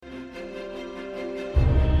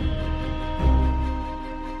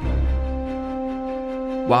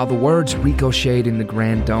While the words ricocheted in the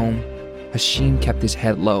grand dome, Hashim kept his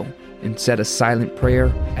head low and said a silent prayer,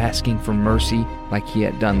 asking for mercy like he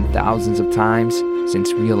had done thousands of times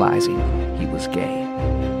since realizing he was gay.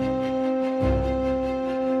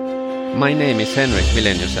 My name is Henrik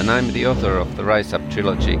Vilenius and I'm the author of the Rise Up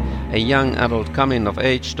Trilogy, a young adult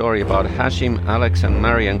coming-of-age story about Hashim, Alex and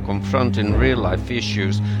Marian confronting real-life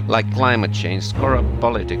issues like climate change, corrupt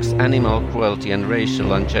politics, animal cruelty and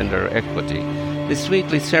racial and gender equity. This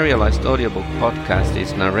weekly serialized audiobook podcast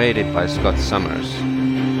is narrated by Scott Summers.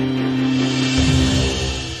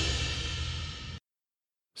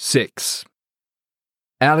 6.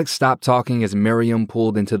 Alex stopped talking as Miriam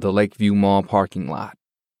pulled into the Lakeview Mall parking lot.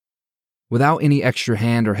 Without any extra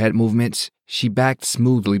hand or head movements, she backed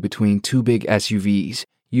smoothly between two big SUVs,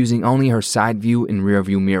 using only her side view and rear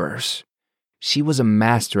view mirrors. She was a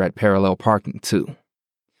master at parallel parking, too.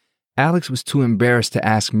 Alex was too embarrassed to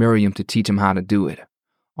ask Miriam to teach him how to do it,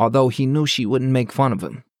 although he knew she wouldn't make fun of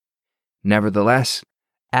him. Nevertheless,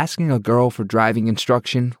 asking a girl for driving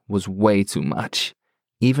instruction was way too much,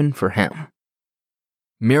 even for him.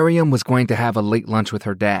 Miriam was going to have a late lunch with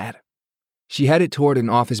her dad. She headed toward an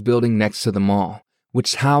office building next to the mall,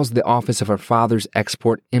 which housed the office of her father's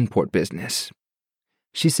export-import business.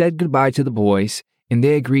 She said goodbye to the boys, and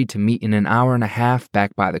they agreed to meet in an hour and a half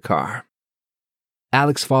back by the car.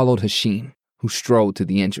 Alex followed Hashim, who strolled to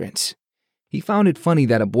the entrance. He found it funny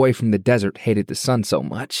that a boy from the desert hated the sun so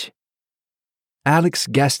much. Alex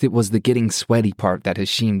guessed it was the getting sweaty part that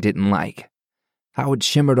Hashim didn't like, how it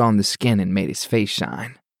shimmered on the skin and made his face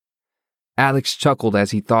shine. Alex chuckled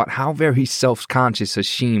as he thought how very self-conscious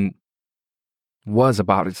Hashim was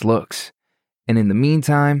about his looks, and in the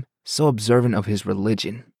meantime, so observant of his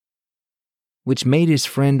religion, which made his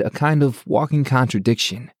friend a kind of walking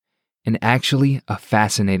contradiction, and actually a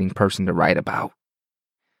fascinating person to write about.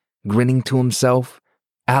 Grinning to himself,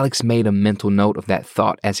 Alex made a mental note of that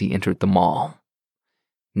thought as he entered the mall.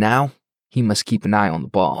 Now, he must keep an eye on the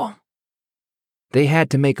ball. They had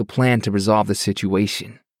to make a plan to resolve the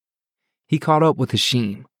situation. He caught up with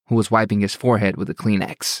Hashim, who was wiping his forehead with a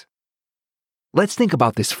Kleenex. "Let's think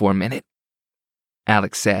about this for a minute,"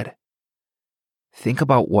 Alex said. "Think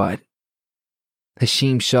about what?"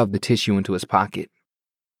 Hashim shoved the tissue into his pocket.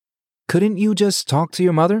 "Couldn't you just talk to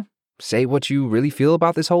your mother? Say what you really feel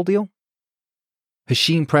about this whole deal?"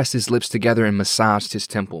 Hashim pressed his lips together and massaged his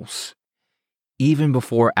temples. Even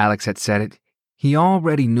before Alex had said it, he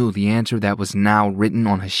already knew the answer that was now written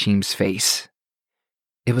on Hashim's face.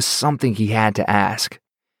 It was something he had to ask.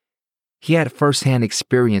 He had first-hand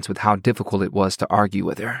experience with how difficult it was to argue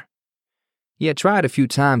with her. He had tried a few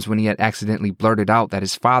times when he had accidentally blurted out that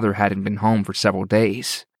his father hadn't been home for several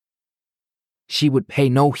days. She would pay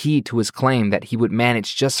no heed to his claim that he would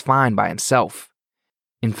manage just fine by himself.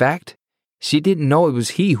 In fact, she didn't know it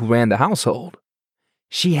was he who ran the household.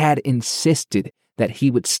 She had insisted that he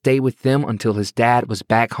would stay with them until his dad was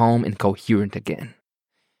back home and coherent again.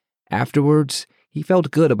 Afterwards, he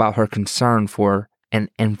felt good about her concern for an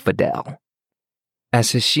infidel,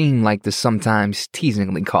 as Hashim liked to sometimes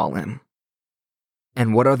teasingly call him.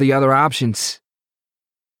 "And what are the other options?"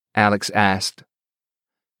 Alex asked.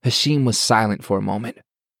 Hashim was silent for a moment.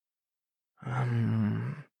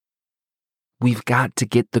 We've got to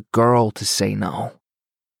get the girl to say no.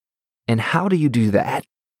 And how do you do that?"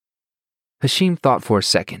 Hashim thought for a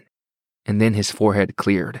second, and then his forehead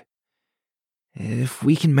cleared. "If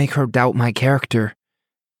we can make her doubt my character,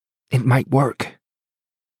 it might work."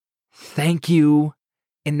 "Thank you.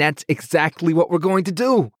 And that's exactly what we're going to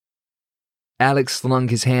do." Alex slung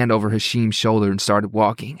his hand over Hashim's shoulder and started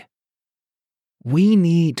walking. "We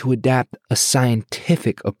need to adapt a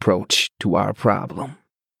scientific approach to our problem."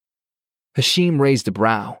 Hashim raised a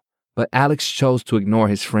brow, but Alex chose to ignore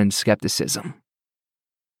his friend's skepticism.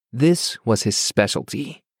 This was his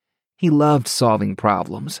specialty. He loved solving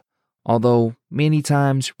problems, although many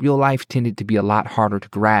times real life tended to be a lot harder to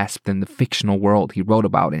grasp than the fictional world he wrote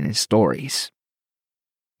about in his stories.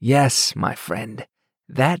 "Yes, my friend,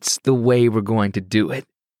 that's the way we're going to do it,"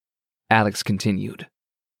 Alex continued.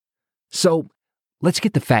 "So, let's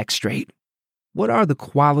get the facts straight. What are the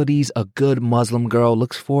qualities a good Muslim girl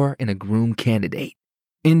looks for in a groom candidate?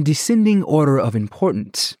 In descending order of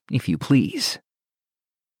importance, if you please."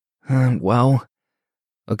 Well,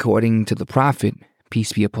 according to the Prophet,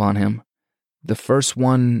 peace be upon him, the first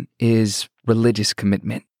one is religious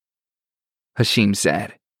commitment," Hashim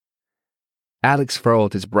said. Alex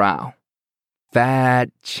furrowed his brow.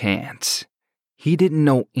 Fat chance. He didn't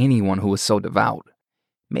know anyone who was so devout.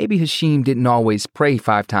 Maybe Hashim didn't always pray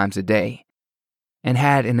 5 times a day, and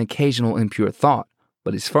had an occasional impure thought,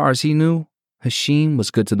 but as far as he knew, Hashim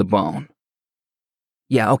was good to the bone.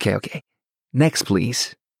 Yeah, okay. Next,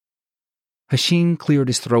 please. Hashim cleared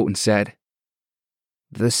his throat and said,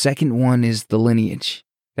 The second one is the lineage,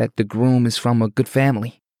 that the groom is from a good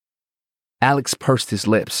family. Alex pursed his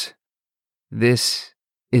lips. This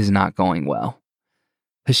is not going well.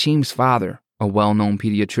 Hashim's father, a well-known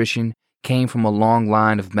pediatrician, came from a long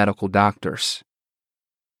line of medical doctors.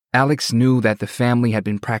 Alex knew that the family had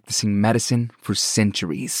been practicing medicine for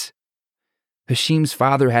centuries. Hashim's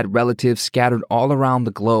father had relatives scattered all around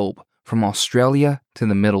the globe, from Australia to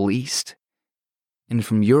the Middle East, and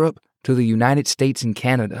from Europe to the United States and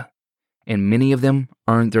Canada, and many of them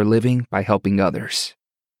earned their living by helping others.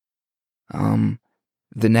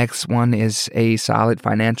 The next one is a solid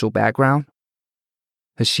financial background,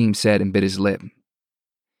 Hashim said and bit his lip.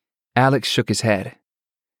 Alex shook his head.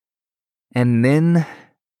 And then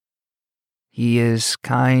he is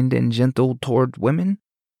kind and gentle toward women?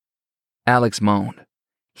 Alex moaned.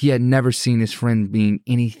 He had never seen his friend being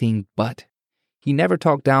anything but. He never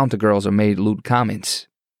talked down to girls or made lewd comments.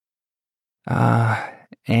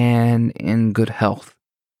 And in good health,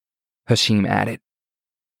 Hashim added.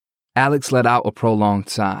 Alex let out a prolonged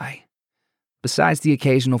sigh. Besides the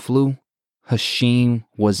occasional flu, Hashim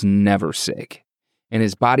was never sick, and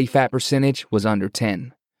his body fat percentage was under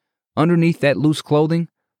 10. Underneath that loose clothing,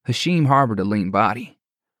 Hashim harbored a lean body.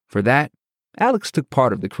 For that, Alex took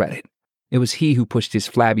part of the credit. It was he who pushed his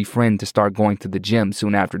flabby friend to start going to the gym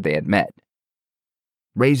soon after they had met.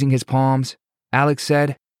 Raising his palms, Alex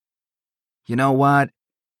said, You know what?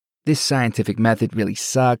 This scientific method really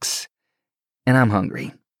sucks, and I'm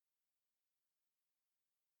hungry.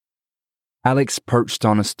 Alex perched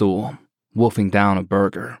on a stool, wolfing down a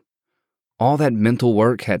burger. All that mental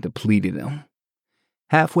work had depleted him.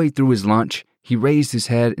 Halfway through his lunch, he raised his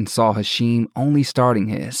head and saw Hashim only starting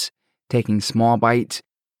his, taking small bites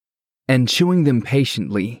and chewing them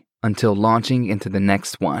patiently until launching into the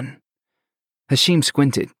next one. Hashim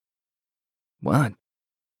squinted. What?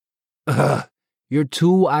 You're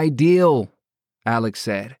too ideal, Alex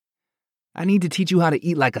said. I need to teach you how to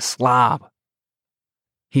eat like a slob.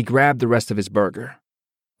 He grabbed the rest of his burger.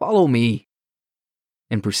 Follow me.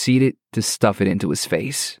 And proceeded to stuff it into his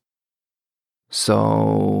face.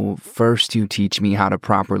 So, first you teach me how to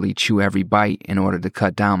properly chew every bite in order to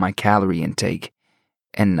cut down my calorie intake.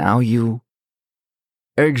 And now you...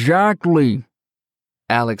 Exactly.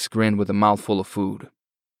 Alex grinned with a mouthful of food.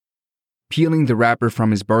 Peeling the wrapper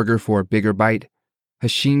from his burger for a bigger bite,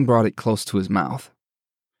 Hashim brought it close to his mouth.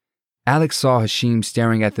 Alex saw Hashim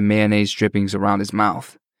staring at the mayonnaise drippings around his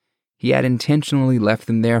mouth. He had intentionally left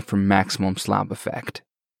them there for maximum slob effect.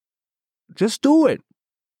 Just do it,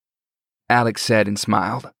 Alex said and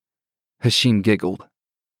smiled. Hashim giggled.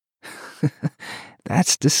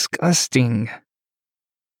 That's disgusting.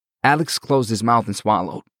 Alex closed his mouth and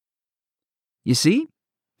swallowed. You see?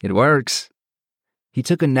 It works. He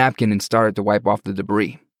took a napkin and started to wipe off the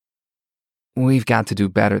debris. We've got to do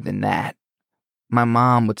better than that. My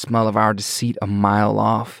mom would smell of our deceit a mile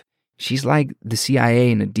off. She's like the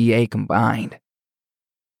CIA and the DA combined.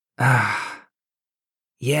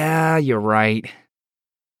 Yeah, you're right.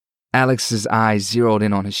 Alex's eyes zeroed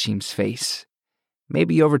in on Hashim's face.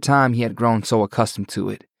 Maybe over time he had grown so accustomed to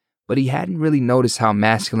it, but he hadn't really noticed how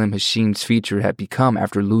masculine Hashim's feature had become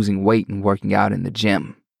after losing weight and working out in the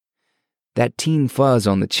gym. That teen fuzz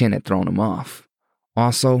on the chin had thrown him off.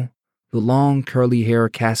 Also, the long curly hair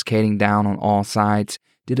cascading down on all sides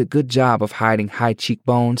did a good job of hiding high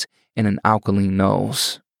cheekbones and an alkaline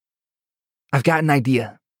nose. I've got an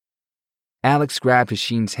idea. Alex grabbed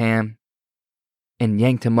Hashim's hand and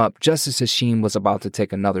yanked him up just as Hashim was about to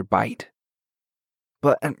take another bite.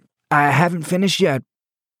 But I haven't finished yet,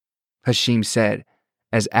 Hashim said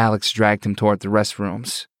as Alex dragged him toward the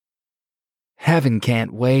restrooms. Heaven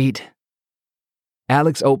can't wait.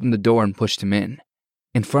 Alex opened the door and pushed him in.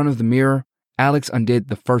 In front of the mirror, Alex undid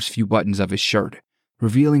the first few buttons of his shirt,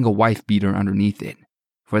 revealing a wife beater underneath it.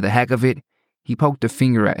 For the heck of it, he poked a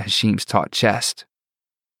finger at Hashim's taut chest.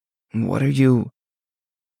 What are you?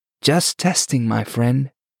 Just testing, my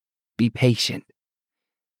friend. Be patient.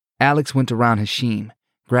 Alex went around Hashim,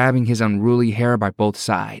 grabbing his unruly hair by both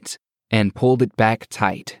sides, and pulled it back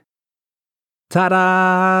tight.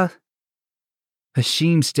 Ta-da!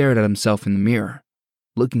 Hashim stared at himself in the mirror,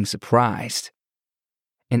 looking surprised.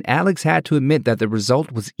 And Alex had to admit that the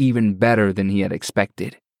result was even better than he had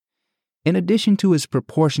expected. In addition to his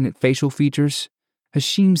proportionate facial features,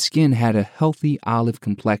 Hashim's skin had a healthy olive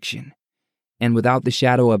complexion, and without the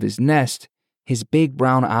shadow of his nest, his big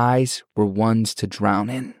brown eyes were ones to drown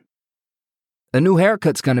in. A new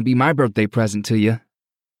haircut's gonna be my birthday present to you,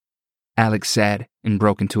 Alex said and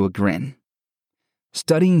broke into a grin.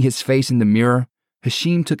 Studying his face in the mirror,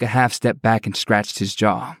 Hashim took a half step back and scratched his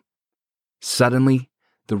jaw. Suddenly,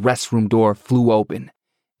 the restroom door flew open,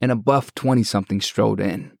 and a buff 20-something strode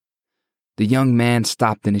in. The young man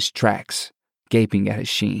stopped in his tracks, gaping at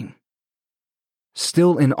Hashim.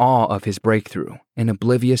 Still in awe of his breakthrough and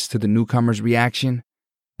oblivious to the newcomer's reaction,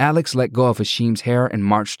 Alex let go of Hashim's hair and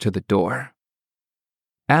marched to the door.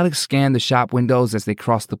 Alex scanned the shop windows as they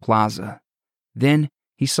crossed the plaza. Then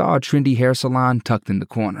he saw a trendy hair salon tucked in the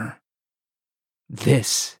corner.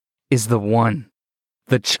 "This is the one,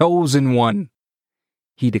 the chosen one,"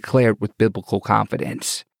 he declared with biblical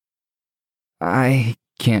confidence. "I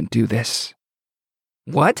can't do this."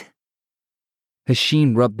 "What?"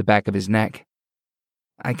 Hashim rubbed the back of his neck.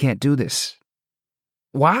 "I can't do this."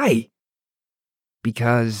 "Why?"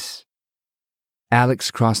 "Because..."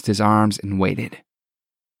 Alex crossed his arms and waited.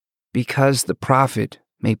 "Because the prophet,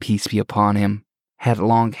 may peace be upon him, had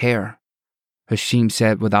long hair," Hashim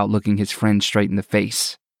said without looking his friend straight in the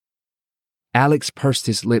face. Alex pursed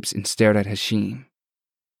his lips and stared at Hashim.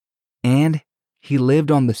 "And he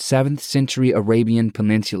lived on the 7th century Arabian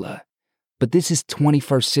Peninsula, but this is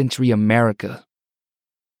 21st century America."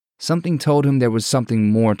 Something told him there was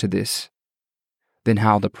something more to this than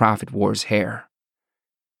how the prophet wore his hair.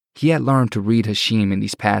 He had learned to read Hashim in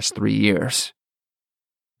these past 3 years.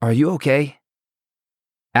 "Are you okay?"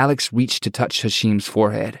 Alex reached to touch Hashim's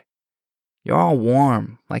forehead. "You're all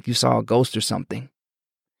warm, like you saw a ghost or something."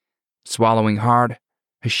 Swallowing hard,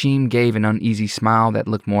 Hashim gave an uneasy smile that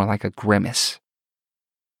looked more like a grimace.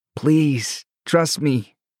 "Please, trust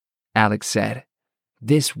me," Alex said.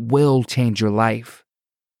 "This will change your life."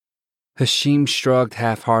 Hashim shrugged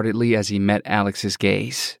half-heartedly as he met Alex's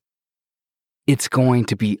gaze. "It's going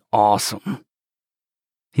to be awesome,"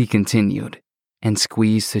 he continued, and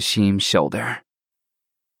squeezed Hashim's shoulder.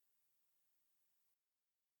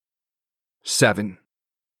 7.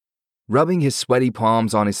 Rubbing his sweaty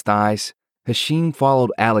palms on his thighs, Hashim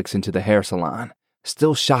followed Alex into the hair salon,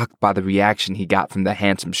 still shocked by the reaction he got from the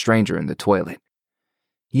handsome stranger in the toilet.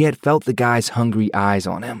 He had felt the guy's hungry eyes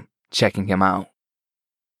on him, checking him out.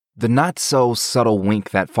 The not-so-subtle wink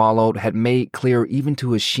that followed had made clear even to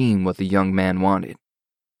Hashim what the young man wanted.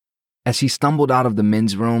 As he stumbled out of the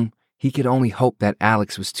men's room, he could only hope that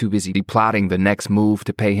Alex was too busy plotting the next move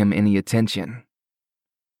to pay him any attention.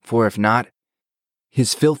 For if not,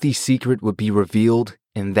 his filthy secret would be revealed,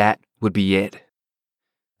 and that would be it.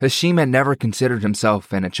 Hashim had never considered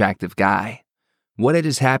himself an attractive guy. What had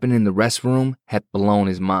just happened in the restroom had blown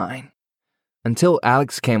his mind. Until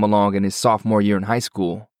Alex came along in his sophomore year in high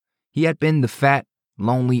school, he had been the fat,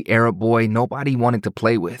 lonely Arab boy nobody wanted to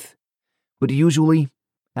play with. But usually,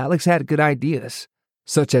 Alex had good ideas,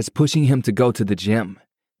 such as pushing him to go to the gym,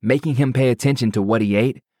 making him pay attention to what he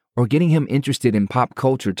ate, or getting him interested in pop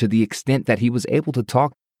culture to the extent that he was able to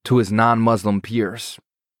talk to his non-Muslim peers.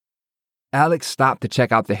 Alex stopped to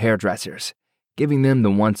check out the hairdressers, giving them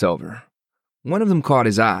the once-over. One of them caught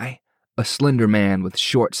his eye, a slender man with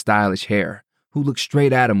short, stylish hair, who looked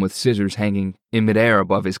straight at him with scissors hanging in midair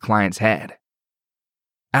above his client's head.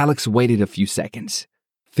 Alex waited a few seconds,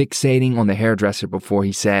 fixating on the hairdresser before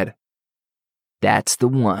he said, "That's the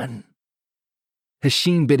one."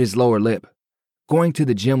 Hashim bit his lower lip. Going to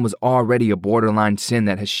the gym was already a borderline sin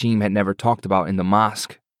that Hashim had never talked about in the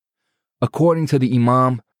mosque. According to the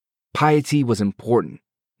imam, piety was important,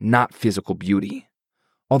 not physical beauty.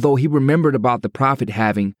 Although he remembered about the prophet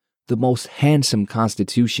having the most handsome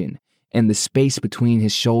constitution and the space between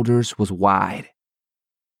his shoulders was wide.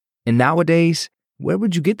 And nowadays, where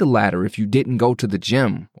would you get the latter if you didn't go to the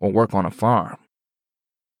gym or work on a farm?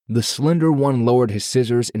 The slender one lowered his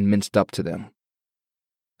scissors and minced up to them.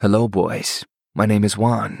 "Hello, boys. My name is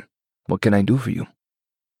Juan. What can I do for you?"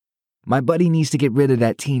 "My buddy needs to get rid of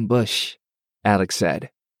that teen bush," Alex said.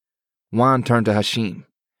 Juan turned to Hashim.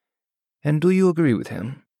 "And do you agree with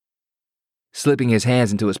him?" Slipping his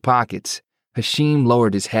hands into his pockets, Hashim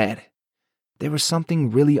lowered his head. There was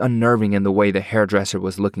something really unnerving in the way the hairdresser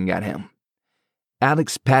was looking at him.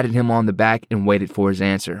 Alex patted him on the back and waited for his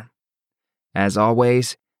answer. As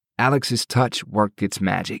always, Alex's touch worked its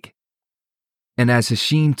magic. And as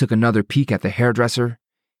Hashim took another peek at the hairdresser,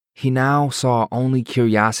 he now saw only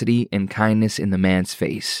curiosity and kindness in the man's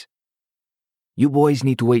face. "You boys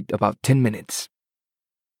need to wait about 10 minutes.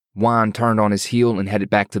 Juan turned on his heel and headed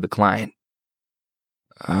back to the client.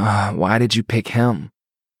 Why did you pick him?"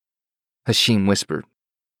 Hashim whispered.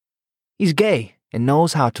 "He's gay and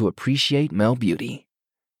knows how to appreciate male beauty,"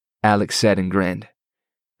 Alex said and grinned.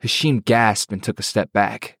 Hashim gasped and took a step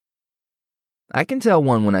back. "I can tell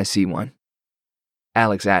one when I see one,"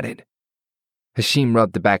 Alex added. Hashim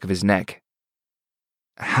rubbed the back of his neck.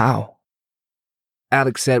 "How?"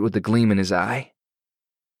 Alex said with a gleam in his eye.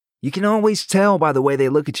 You can always tell by the way they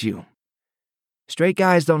look at you. Straight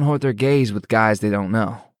guys don't hold their gaze with guys they don't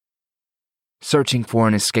know. Searching for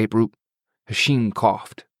an escape route, Hashim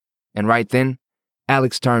coughed, and right then,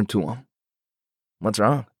 Alex turned to him. What's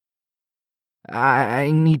wrong?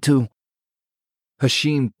 I need to.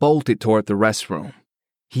 Hashim bolted toward the restroom.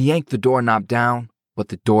 He yanked the doorknob down, but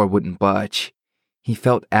the door wouldn't budge. He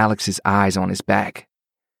felt Alex's eyes on his back.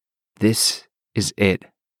 This is it.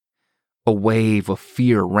 A wave of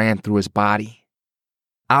fear ran through his body.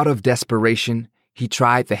 Out of desperation, he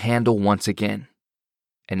tried the handle once again.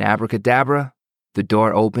 And abracadabra, the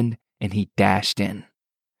door opened and he dashed in.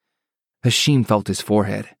 Hashim felt his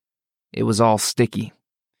forehead. It was all sticky.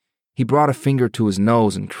 He brought a finger to his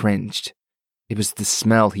nose and cringed. It was the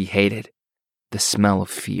smell he hated, the smell of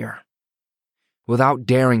fear. Without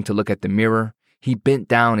daring to look at the mirror, he bent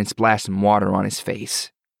down and splashed some water on his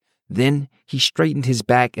face. Then he straightened his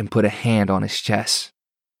back and put a hand on his chest.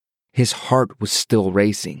 His heart was still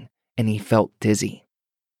racing, and he felt dizzy.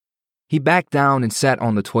 He backed down and sat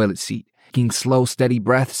on the toilet seat. Taking slow, steady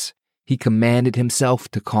breaths, he commanded himself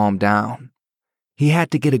to calm down. He had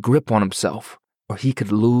to get a grip on himself, or he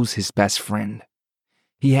could lose his best friend.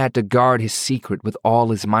 He had to guard his secret with all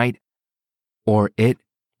his might, or it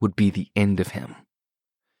would be the end of him.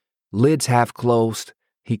 Lids half closed,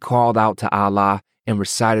 he called out to Allah and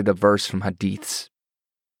recited a verse from Hadiths.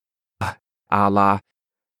 Allah,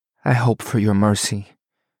 I hope for your mercy.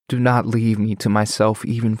 Do not leave me to myself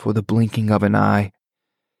even for the blinking of an eye.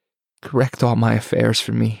 Correct all my affairs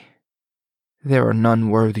for me. There are none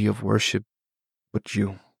worthy of worship but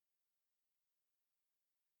you.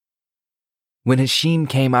 When Hashim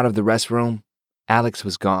came out of the restroom, Alex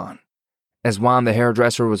was gone. As Juan the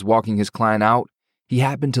hairdresser was walking his client out, he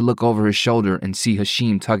happened to look over his shoulder and see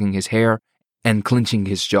Hashim tugging his hair and clenching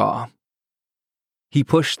his jaw. He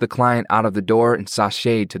pushed the client out of the door and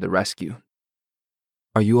sashayed to the rescue.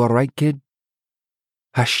 Are you all right, kid?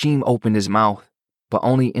 Hashim opened his mouth, but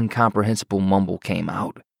only incomprehensible mumble came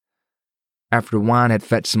out. After Juan had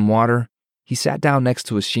fetched some water, he sat down next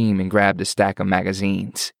to Hashim and grabbed a stack of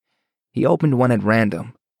magazines. He opened one at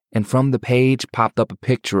random, and from the page popped up a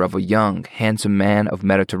picture of a young, handsome man of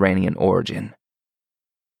Mediterranean origin.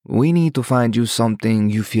 We need to find you something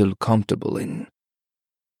you feel comfortable in,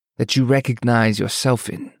 that you recognize yourself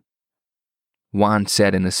in, Juan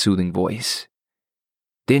said in a soothing voice.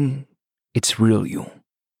 Then it's real you.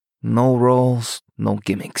 No roles, no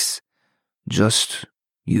gimmicks. Just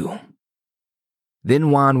you.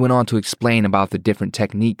 Then Juan went on to explain about the different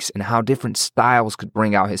techniques and how different styles could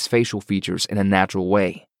bring out his facial features in a natural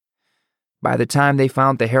way. By the time they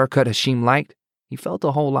found the haircut Hashim liked, he felt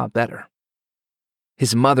a whole lot better.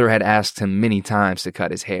 His mother had asked him many times to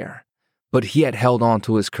cut his hair, but he had held on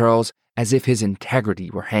to his curls as if his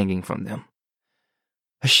integrity were hanging from them.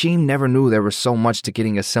 Hashim never knew there was so much to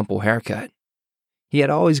getting a simple haircut. He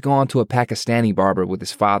had always gone to a Pakistani barber with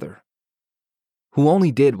his father, who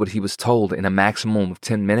only did what he was told in a maximum of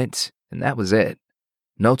 10 minutes, and that was it.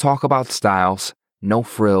 No talk about styles, no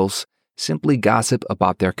frills, simply gossip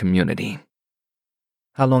about their community.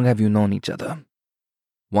 How long have you known each other?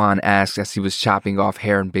 Juan asked as he was chopping off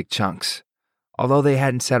hair in big chunks. Although they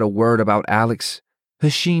hadn't said a word about Alex,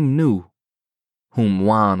 Hashim knew whom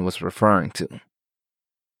Juan was referring to.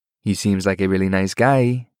 He seems like a really nice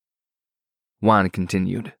guy, Juan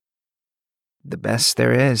continued. The best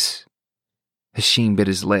there is. Hashim bit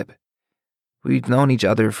his lip. We've known each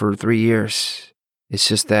other for 3 years. It's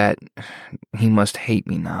just that he must hate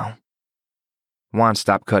me now. Juan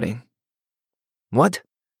stopped cutting. What?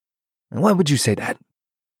 Why would you say that?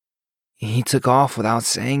 He took off without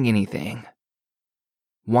saying anything.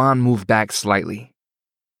 Juan moved back slightly.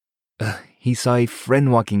 He saw a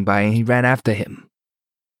friend walking by and he ran after him.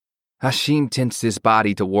 Hashim tensed his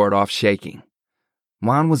body to ward off shaking.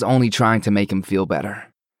 Juan was only trying to make him feel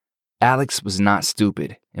better. Alex was not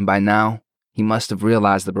stupid, and by now, he must have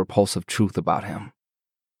realized the repulsive truth about him.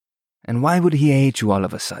 And why would he hate you all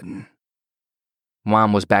of a sudden?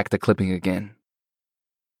 Juan was back to clipping again.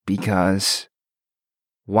 Because...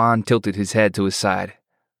 Juan tilted his head to his side.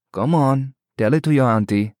 Come on, tell it to your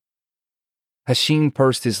auntie. Hashim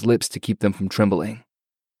pursed his lips to keep them from trembling.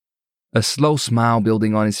 A slow smile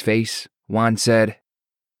building on his face, Juan said,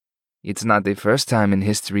 It's not the first time in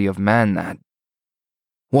history of man that...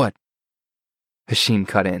 What? Hashim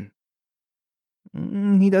cut in.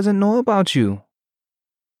 He doesn't know about you.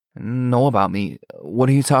 Know about me? What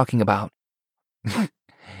are you talking about?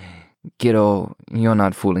 Kiddo, you're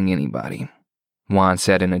not fooling anybody, Juan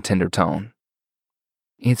said in a tender tone.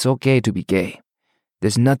 It's okay to be gay.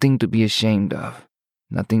 There's nothing to be ashamed of,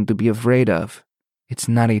 nothing to be afraid of. It's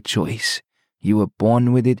not a choice. You were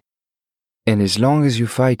born with it And as long as you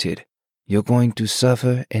fight it, you're going to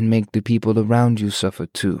suffer and make the people around you suffer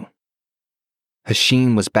too.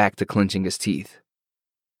 Hashim was back to clenching his teeth.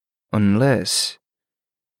 Unless...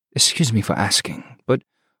 Excuse me for asking, but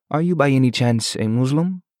are you by any chance a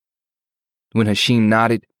Muslim? When Hashim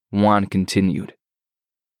nodded, Juan continued.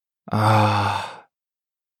 I'm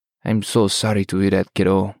so sorry to hear that,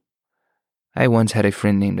 kiddo. I once had a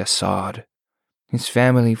friend named Assad. His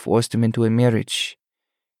family forced him into a marriage.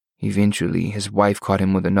 Eventually, his wife caught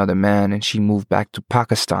him with another man and she moved back to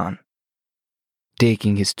Pakistan,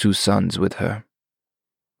 taking his 2 sons with her.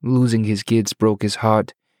 Losing his kids broke his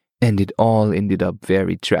heart, and it all ended up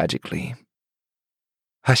very tragically.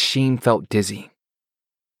 Hashim felt dizzy.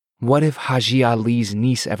 What if Haji Ali's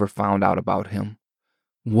niece ever found out about him?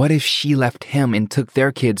 What if she left him and took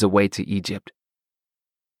their kids away to Egypt?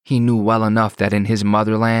 He knew well enough that in his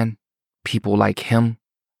motherland, people like him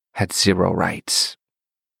had 0 rights.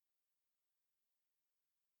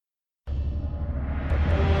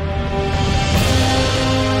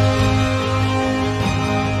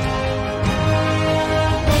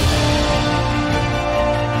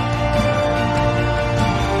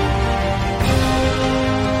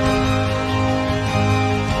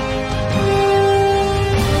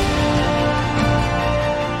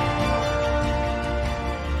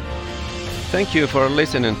 Thank you for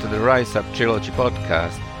listening to the Rise Up Trilogy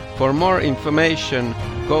podcast. For more information,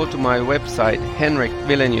 go to my website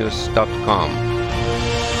henrikvilenius.com.